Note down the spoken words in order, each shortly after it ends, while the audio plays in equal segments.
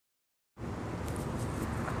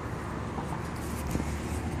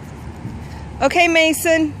Okay,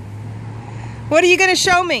 Mason. What are you going to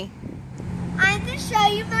show me? I'm going to show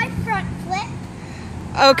you my front flip.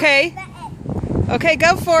 Okay. Okay,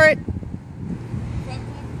 go for it.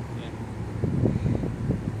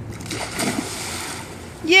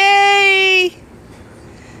 Yay!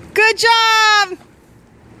 Good job!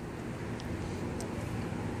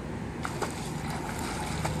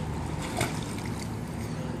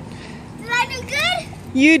 Did I do good?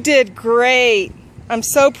 You did great. I'm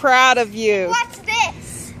so proud of you. What's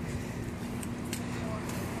this?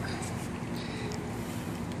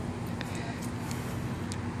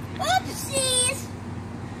 Oopsies!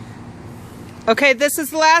 Okay, this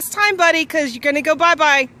is the last time, buddy, because you're going to go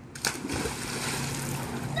bye-bye.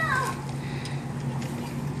 No!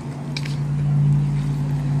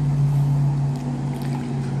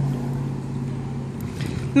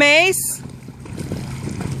 Mace?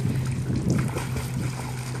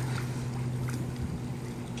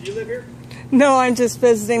 Do you live here? No, I'm just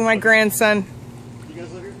visiting my grandson. You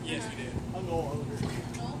guys live here? Yes, we do. I'm Noel. I live here.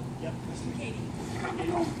 Noel? Yep. This is Katie.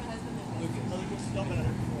 Katie. My husband lives there. Lucas. Y'all been out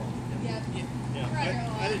here before. Yep.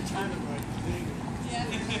 Yeah. I didn't time it right.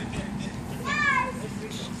 Guys!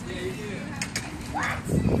 What's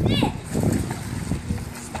this?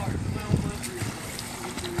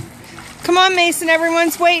 Come on, Mason.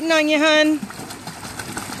 Everyone's waiting on you, hun.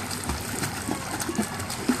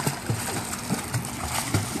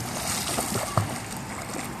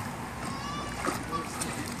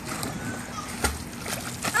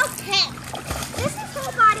 Okay, this is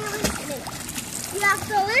whole body listening. You have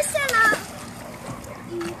to listen up.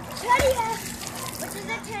 Ready, which is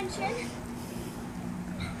attention.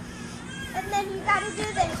 And then you gotta do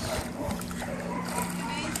this.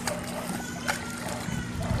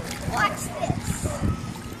 Watch this.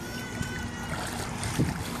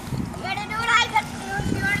 You gotta do what I gotta do if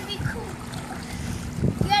you wanna be cool.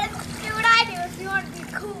 You gotta do what I do if you wanna be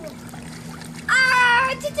cool.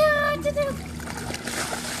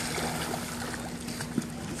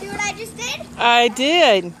 See what I just did? I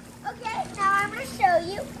did. Okay, now I'm going to show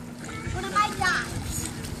you one of my dots.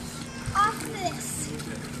 Off this.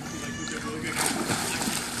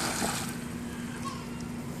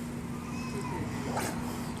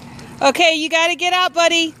 Okay, you got to get out,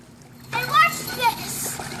 buddy. And watch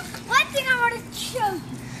this. One thing I want to show you.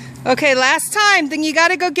 Okay, last time. Then you got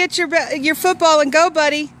to go get your football and go,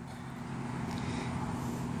 buddy.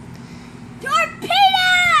 Torpedo!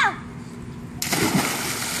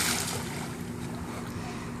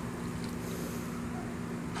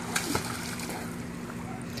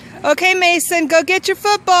 Okay, Mason, go get your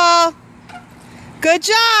football. Good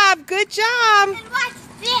job. Good job. And watch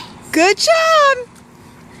this. Good job.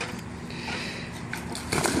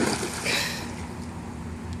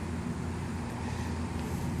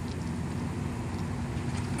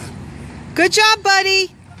 Good job,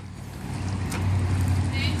 buddy.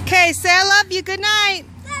 Okay, say I love you. Good night.